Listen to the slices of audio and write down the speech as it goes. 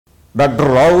Doctor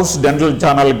Rao's dental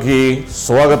ఛానల్కి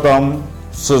స్వాగతం,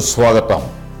 సుస్వాగతం.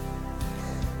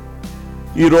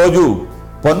 ఈరోజు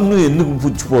పన్ను ఎందుకు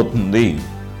పుచ్చిపోతుంది,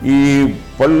 ఈ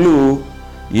పళ్ళు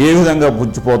ఏ విధంగా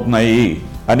పుచ్చిపోతున్నాయి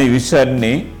అనే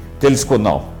విషయాన్ని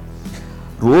తెలుసుకుందాం.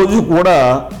 రోజు కూడా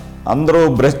అందరూ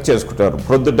బ్రష్ చేసుకుంటారు,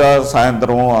 ప్రొద్దుట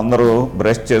సాయంత్రం అందరూ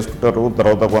బ్రష్ చేసుకుంటారు.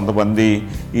 తర్వాత కొంతమంది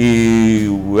ఈ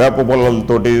వేప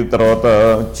పొల్లలతోటి, తర్వాత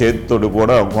చేతితోటి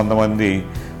కూడా కొంతమంది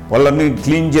పళ్ళని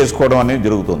క్లీన్ చేసుకోవడం అనేది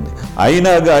జరుగుతుంది.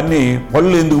 అయినా కానీ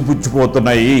పళ్ళు ఎందుకు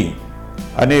పుచ్చిపోతున్నాయి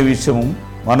అనే విషయం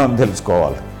మనం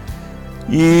తెలుసుకోవాలి.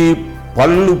 ఈ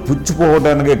పళ్ళు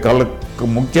పుచ్చిపోవడానికి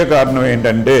ముఖ్య కారణం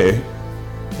ఏంటంటే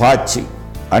పాచి.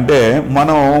 అంటే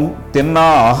మనం తిన్న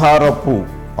ఆహారపు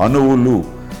అణువులు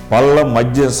పళ్ళ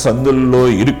మధ్య సందుల్లో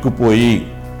ఇరుక్కుపోయి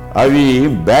అవి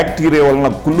బ్యాక్టీరియా వలన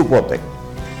కుళ్ళిపోతాయి.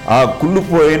 ఆ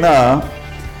కుళ్ళిపోయిన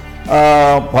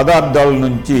పదార్థాల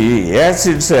నుంచి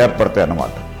యాసిడ్స్ ఏర్పడతాయి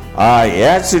అన్నమాట. ఆ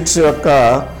యాసిడ్స్ యొక్క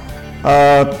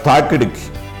తాకిడికి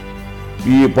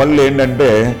ఈ పళ్ళు ఏంటంటే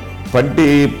పంటి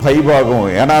పై భాగం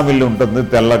ఎనామిల్ ఉంటుంది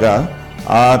తెల్లగా,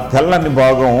 ఆ తెల్లని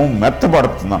భాగం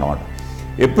మెత్తబడుతుంది అన్నమాట.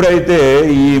 ఎప్పుడైతే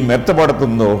ఈ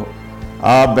మెత్తబడుతుందో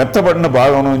ఆ మెత్తబడిన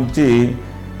భాగం నుంచి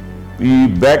ఈ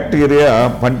బ్యాక్టీరియా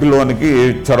పంటిలోనికి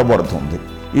చొరబడుతుంది.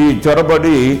 ఈ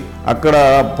చొరబడి అక్కడ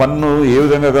పన్ను ఏ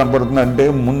విధంగా కనపడుతుందంటే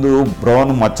ముందు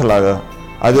బ్రౌన్ మచ్చలాగా,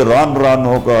 అది రాను రాను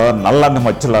ఒక నల్లని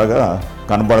మచ్చలాగా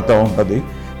కనబడుతూ ఉంటుంది.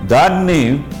 దాన్ని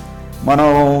మనం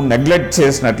నెగ్లెక్ట్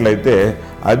చేసినట్లయితే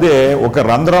అదే ఒక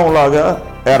రంధ్రంలాగా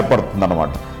ఏర్పడుతుంది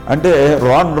అన్నమాట. అంటే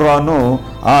రాను రాను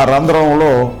ఆ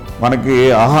రంధ్రంలో మనకి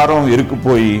ఆహారం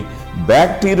ఇరుక్కుపోయి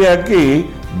బ్యాక్టీరియాకి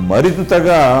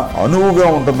మరింతగా అనువుగా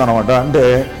ఉంటుందన్నమాట. అంటే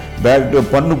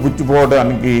పన్ను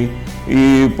పుచ్చిపోవడానికి, ఈ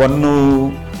పన్ను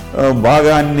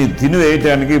భాగాన్ని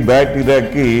తినివేయటానికి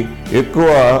బ్యాక్టీరియాకి ఎక్కువ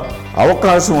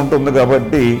అవకాశం ఉంటుంది.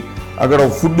 కాబట్టి అక్కడ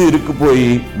ఫుడ్ ఇరుక్కుపోయి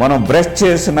మనం బ్రష్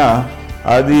చేసినా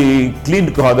అది క్లీన్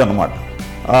కాదనమాట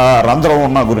ఆ రంధ్రం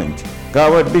ఉన్న గురించి.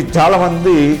 కాబట్టి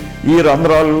చాలామంది ఈ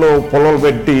రంధ్రాల్లో పొలలు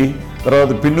పెట్టి,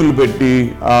 తర్వాత పిన్నులు పెట్టి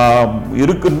ఆ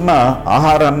ఇరుక్కున్న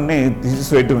ఆహారాన్ని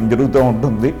తీసివేయటం జరుగుతూ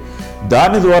ఉంటుంది.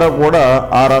 దాని ద్వారా కూడా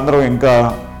ఆ రంధ్రం ఇంకా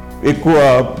ఎక్కువ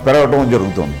పెరగటం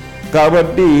జరుగుతుంది.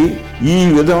 కాబట్టి ఈ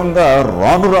విధంగా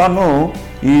రాను రాను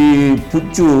ఈ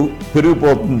పుచ్చు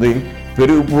పెరిగిపోతుంది.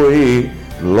 పెరిగిపోయి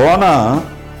లోన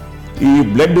ఈ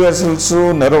బ్లడ్ వెసల్స్,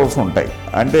 నెర్వ్స్ ఉంటాయి.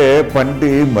 అంటే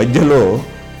పంటి మధ్యలో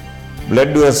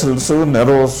బ్లడ్ వెసల్స్,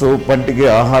 నెర్వ్స్ పంటికి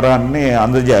ఆహారాన్ని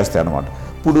అందజేస్తాయి అన్నమాట.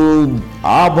 ఇప్పుడు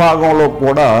ఆ భాగంలో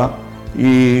కూడా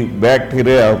ఈ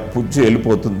బ్యాక్టీరియా పుచ్చు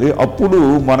వెళ్ళిపోతుంది. అప్పుడు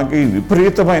మనకి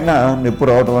విపరీతమైన నొప్పి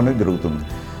రావడం అనేది జరుగుతుంది.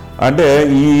 అంటే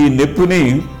ఈ నొప్పిని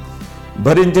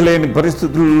భరించలేని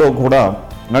పరిస్థితుల్లో కూడా,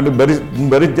 అంటే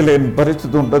భరించలేని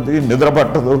పరిస్థితి ఉంటుంది. నిద్ర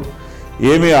పట్టదు,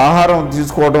 ఏమీ ఆహారం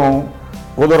తీసుకోవడం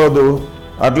కుదరదు.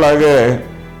 అట్లాగే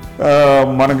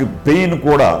మనకి పెయిన్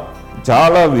కూడా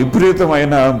చాలా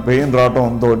విపరీతమైన పెయిన్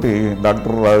రావడంతో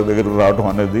డాక్టర్ దగ్గరికి రావడం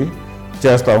అనేది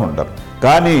చేస్తూ ఉంటారు.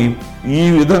 కానీ ఈ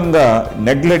విధంగా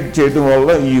నెగ్లెక్ట్ చేయడం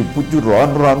వల్ల ఈ పుచ్చు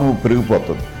రాను రాను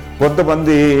పెరిగిపోతుంది.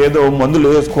 కొంతమంది ఏదో మందులు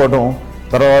వేసుకోవడం,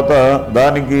 తర్వాత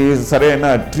దానికి సరైన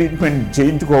ట్రీట్మెంట్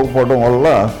చేయించుకోకపోవడం వల్ల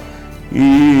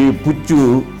ఈ పుచ్చు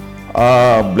ఆ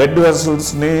బ్లడ్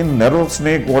వెసల్స్ని,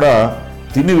 నెర్వ్స్ని కూడా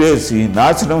తినివేసి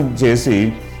నాశనం చేసి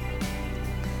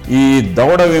ఈ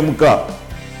దవడ వెముక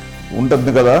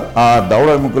ఉంటుంది కదా, ఆ దవడ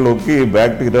వెముకలోకి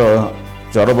బ్యాక్టీరియా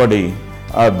చొరబడి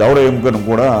ఆ దవడ ఎముకను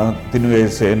కూడా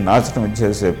తినివేసే, నాశనం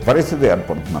చేసే పరిస్థితి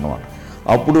ఏర్పడుతుంది అన్నమాట.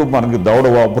 అప్పుడు మనకి దవడ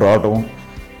వాపు రావటం,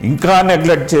 ఇంకా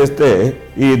నెగ్లెక్ట్ చేస్తే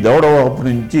ఈ దవడ వాపు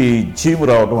నుంచి చీము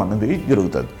రావడం అనేది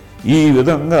జరుగుతుంది. ఈ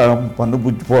విధంగా పన్ను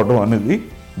పుచ్చిపోవడం అనేది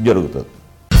జరుగుతుంది.